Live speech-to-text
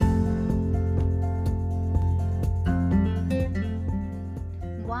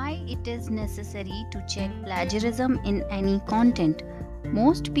it is necessary to check plagiarism in any content?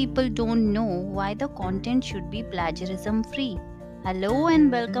 Most people don't know why the content should be plagiarism free. Hello and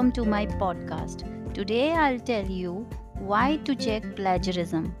welcome to my podcast. Today I'll tell you why to check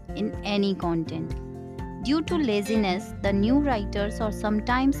plagiarism in any content. Due to laziness, the new writers or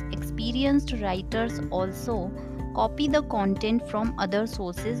sometimes experienced writers also copy the content from other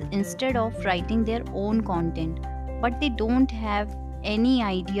sources instead of writing their own content, but they don't have any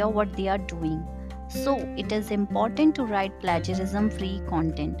idea what they are doing. So, it is important to write plagiarism free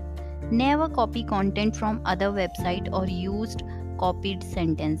content. Never copy content from other website or used copied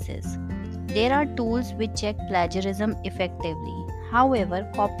sentences. There are tools which check plagiarism effectively. However,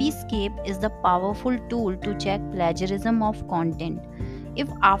 Copyscape is the powerful tool to check plagiarism of content. If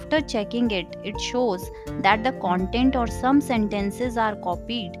after checking it, it shows that the content or some sentences are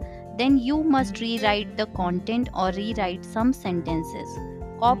copied, then you must rewrite the content or rewrite some sentences.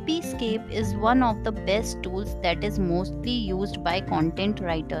 Copyscape is one of the best tools that is mostly used by content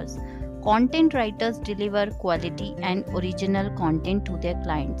writers. Content writers deliver quality and original content to their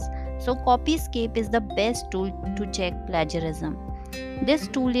clients. So, Copyscape is the best tool to check plagiarism. This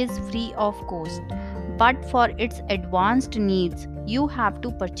tool is free of cost, but for its advanced needs, you have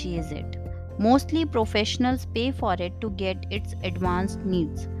to purchase it. Mostly professionals pay for it to get its advanced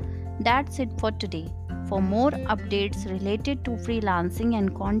needs. That's it for today. For more updates related to freelancing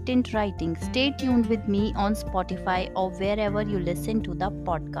and content writing, stay tuned with me on Spotify or wherever you listen to the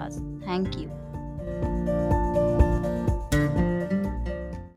podcast. Thank you.